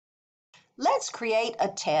Let's create a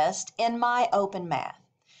test in MyOpenMath.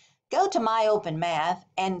 Go to MyOpenMath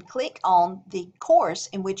and click on the course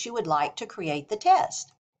in which you would like to create the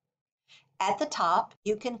test. At the top,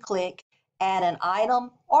 you can click Add an item,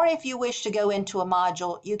 or if you wish to go into a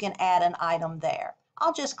module, you can add an item there.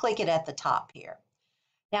 I'll just click it at the top here.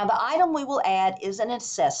 Now, the item we will add is an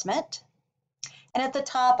assessment, and at the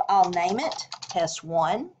top, I'll name it Test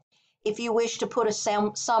 1. If you wish to put a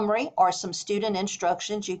summary or some student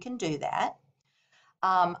instructions, you can do that.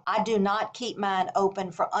 I do not keep mine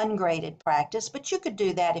open for ungraded practice, but you could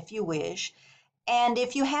do that if you wish. And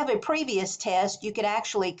if you have a previous test, you could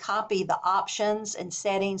actually copy the options and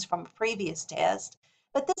settings from a previous test,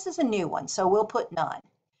 but this is a new one, so we'll put none.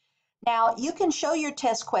 Now, you can show your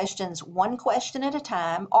test questions one question at a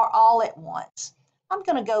time or all at once. I'm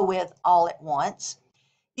going to go with all at once.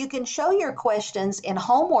 You can show your questions in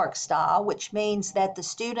homework style, which means that the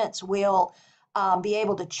students will be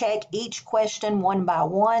able to check each question one by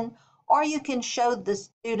one, or you can show the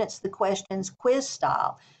students the questions quiz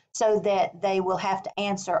style so that they will have to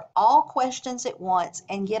answer all questions at once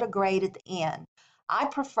and get a grade at the end. I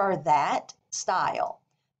prefer that style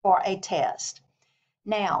for a test.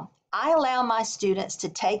 Now, I allow my students to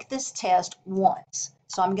take this test once,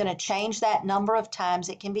 so I'm going to change that number of times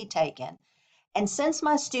it can be taken. And since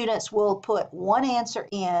my students will put one answer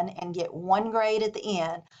in and get one grade at the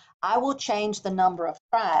end, I will change the number of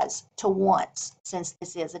tries to once since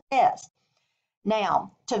this is a test.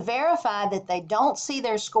 Now, to verify that they don't see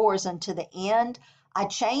their scores until the end, I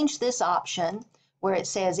change this option where it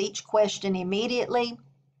says each question immediately.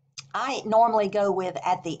 I normally go with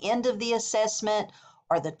at the end of the assessment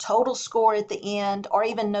or the total score at the end or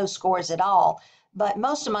even no scores at all. But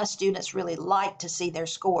most of my students really like to see their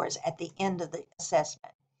scores at the end of the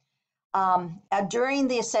assessment. During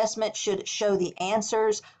the assessment, should it show the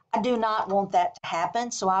answers? I do not want that to happen,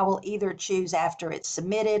 so I will either choose after it's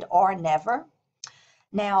submitted or never.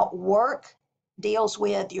 Now, work deals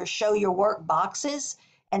with your show your work boxes,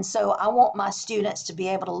 and so I want my students to be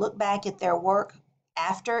able to look back at their work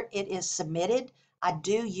after it is submitted. I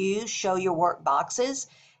do use show your work boxes,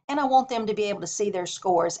 and I want them to be able to see their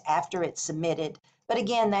scores after it's submitted. But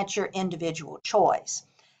again, that's your individual choice.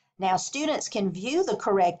 Now, students can view the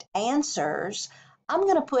correct answers. I'm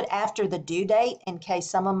going to put after the due date in case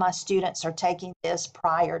some of my students are taking this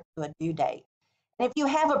prior to a due date. And if you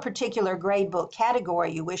have a particular gradebook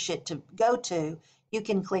category you wish it to go to, you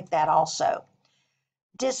can click that also.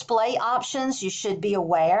 Display options, you should be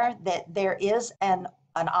aware that there is an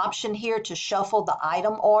option here to shuffle the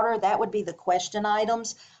item order. That would be the question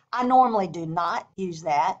items. I normally do not use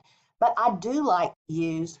that, but I do like to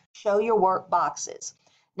use show your work boxes.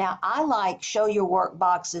 Now, I like show your work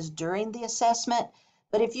boxes during the assessment,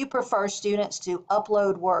 but if you prefer students to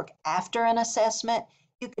upload work after an assessment,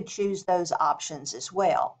 you could choose those options as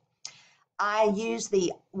well. I use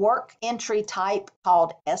the work entry type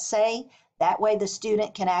called essay. That way the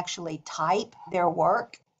student can actually type their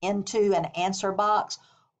work into an answer box,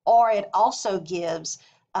 or it also gives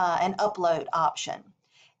an upload option.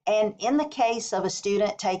 And in the case of a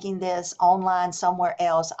student taking this online somewhere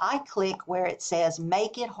else, I click where it says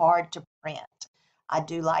make it hard to print. I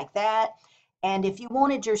do like that. And if you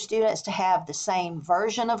wanted your students to have the same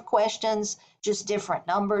version of questions, just different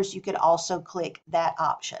numbers, you could also click that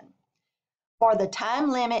option. For the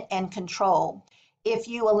time limit and control, if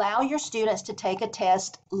you allow your students to take a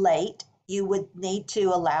test late, you would need to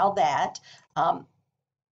allow that.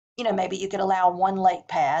 Maybe you could allow one late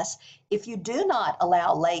pass. If you do not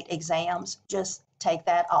allow late exams, just take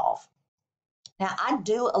that off. Now, I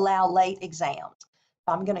do allow late exams.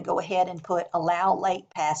 I'm going to go ahead and put allow late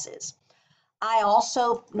passes. I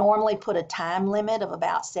also normally put a time limit of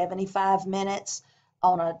about 75 minutes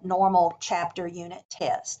on a normal chapter unit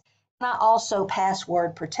test. And I also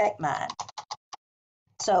password protect mine.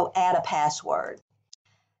 So add a password.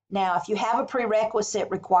 Now, if you have a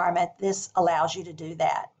prerequisite requirement, this allows you to do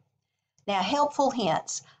that. Now, helpful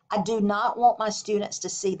hints. I do not want my students to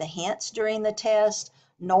see the hints during the test,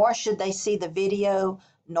 nor should they see the video,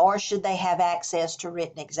 nor should they have access to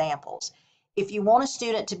written examples. If you want a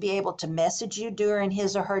student to be able to message you during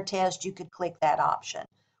his or her test, you could click that option,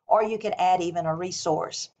 or you could add even a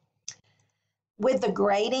resource. With the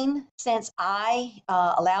grading, since I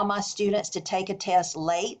allow my students to take a test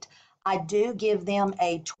late, I do give them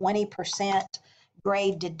a 20%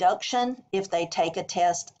 grade deduction if they take a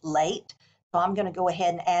test late. So I'm going to go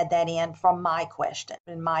ahead and add that in from my question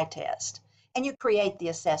in my test. And you create the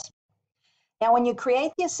assessment. Now, when you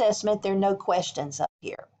create the assessment, there are no questions up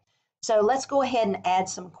here. So let's go ahead and add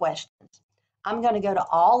some questions. I'm going to go to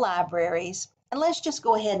all libraries, and let's just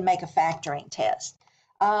go ahead and make a factoring test.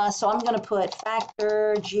 So I'm going to put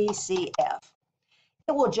factor GCF.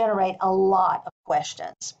 It will generate a lot of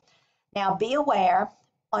questions. Now be aware,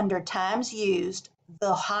 under times used,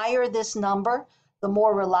 the higher this number, the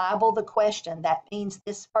more reliable the question. That means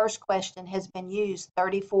this first question has been used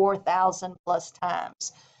 34,000 plus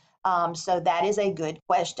times. So that is a good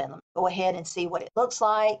question. Let me go ahead and see what it looks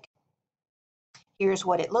like. Here's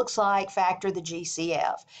what it looks like, factor the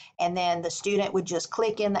GCF. And then the student would just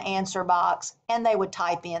click in the answer box and they would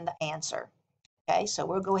type in the answer. Okay, so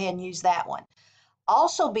we'll go ahead and use that one.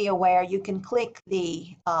 Also be aware you can click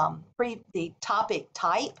the topic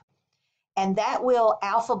type, and that will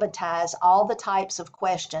alphabetize all the types of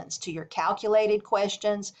questions to your calculated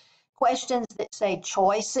questions, questions that say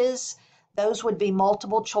choices. Those would be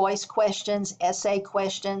multiple choice questions, essay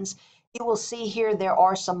questions. You will see here there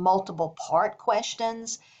are some multiple part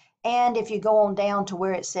questions. And if you go on down to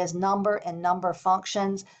where it says number and number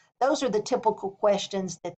functions, those are the typical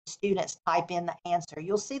questions that the students type in the answer.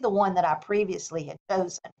 You'll see the one that I previously had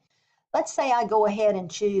chosen. Let's say I go ahead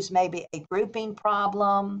and choose maybe a grouping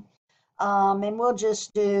problem, and we'll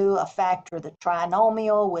just do a factor the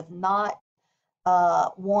trinomial with not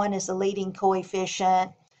 1 as the leading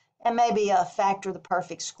coefficient, and maybe a factor the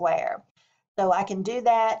perfect square. So I can do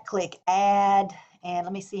that, click add, and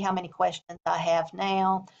let me see how many questions I have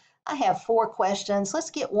now. I have 4 questions.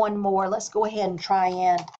 Let's get one more. Let's go ahead and try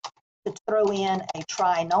to throw in a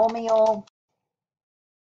trinomial.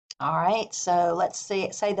 All right, so let's say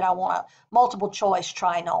that I want a multiple choice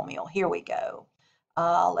trinomial. Here we go.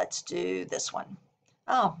 Let's do this one.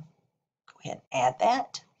 Go ahead and add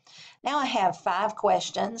that. Now I have 5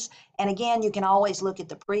 questions, and again, you can always look at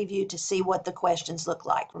the preview to see what the questions look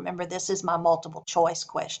like. Remember, this is my multiple choice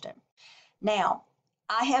question. Now,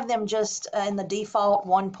 I have them just in the default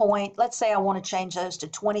 1 point. Let's say I want to change those to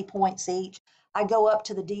 20 points each. I go up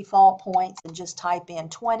to the default points and just type in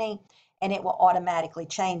 20, and it will automatically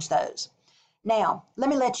change those. Now, let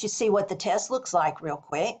me let you see what the test looks like real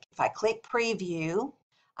quick. If I click preview,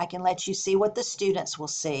 I can let you see what the students will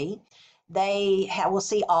see. They will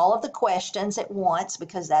see all of the questions at once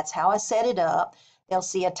because that's how I set it up. They'll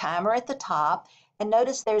see a timer at the top, and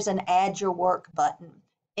notice there's an add your work button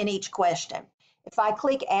in each question. If I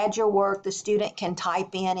click add your work, the student can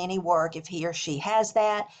type in any work if he or she has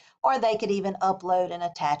that, or they could even upload and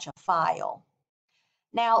attach a file.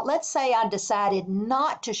 Now, let's say I decided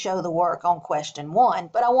not to show the work on question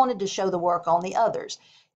 1, but I wanted to show the work on the others.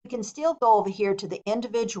 You can still go over here to the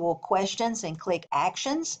individual questions and click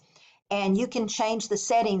actions, and you can change the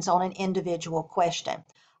settings on an individual question.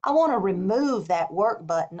 I want to remove that work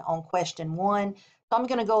button on question 1, so I'm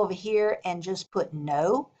going to go over here and just put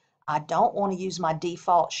no. I don't want to use my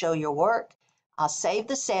default show your work. I'll save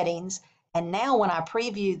the settings, and now when I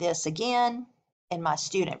preview this again in my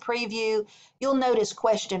student preview, you'll notice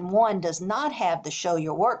question 1 does not have the show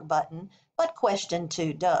your work button, but question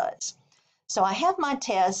 2 does. So I have my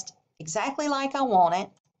test exactly like I want it.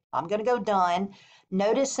 I'm going to go done.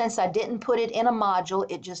 Notice since I didn't put it in a module,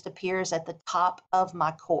 it just appears at the top of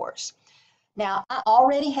my course. Now, I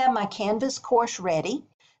already have my Canvas course ready,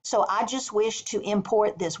 so I just wish to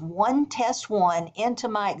import this one test 1 into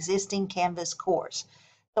my existing Canvas course.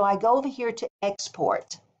 So I go over here to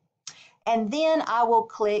export, and then I will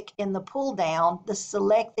click in the pull down to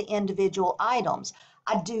select the individual items.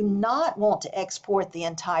 I do not want to export the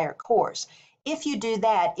entire course. If you do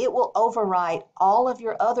that, it will overwrite all of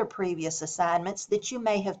your other previous assignments that you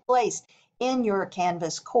may have placed in your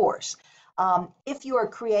Canvas course. If you are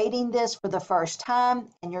creating this for the first time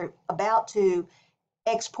and you're about to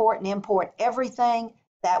export and import everything,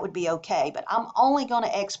 that would be okay, but I'm only going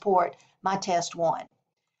to export my test 1.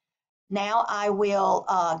 Now I will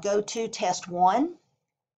go to test 1,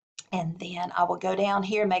 and then I will go down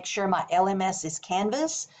here, make sure my LMS is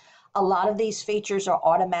Canvas. A lot of these features are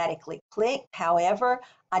automatically clicked. However,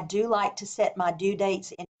 I do like to set my due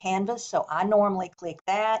dates in Canvas, so I normally click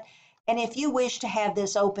that. And if you wish to have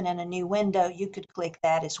this open in a new window, you could click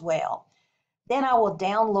that as well. Then I will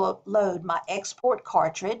download my export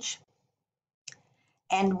cartridge.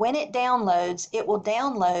 And when it downloads, it will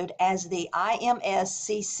download as the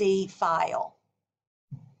IMSCC file.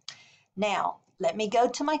 Now, let me go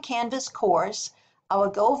to my Canvas course. I will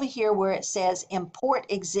go over here where it says import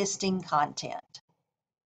existing content.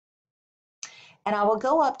 And I will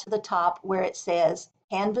go up to the top where it says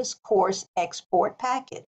Canvas course export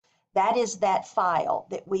package. That is that file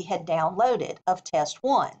that we had downloaded of test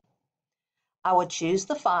 1. I would choose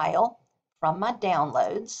the file from my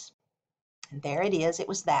downloads. And there it is, it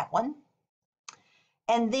was that one.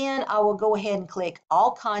 And then I will go ahead and click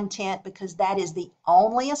all content because that is the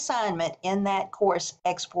only assignment in that course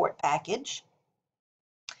export package.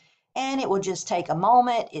 and it will just take a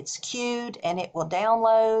moment. It's queued and it will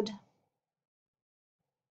download.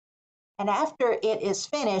 And after it is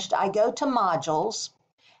finished, I go to modules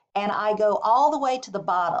and I go all the way to the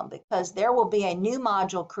bottom because there will be a new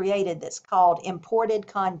module created that's called imported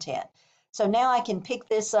content. So now I can pick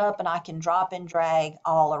this up and I can drop and drag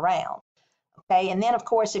all around. Okay, and then of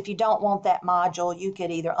course, if you don't want that module, you could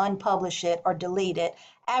either unpublish it or delete it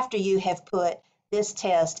after you have put this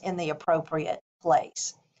test in the appropriate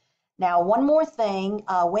place. Now, one more thing,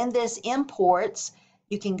 when this imports,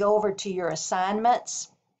 you can go over to your assignments.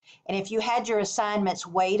 And if you had your assignments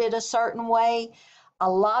weighted a certain way, a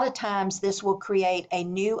lot of times this will create a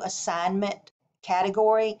new assignment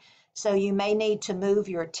category. So you may need to move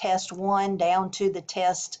your test 1 down to the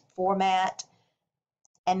test format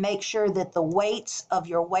and make sure that the weights of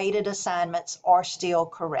your weighted assignments are still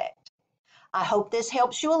correct. I hope this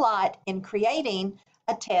helps you a lot in creating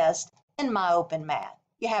a test in MyOpenMath.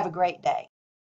 You have a great day.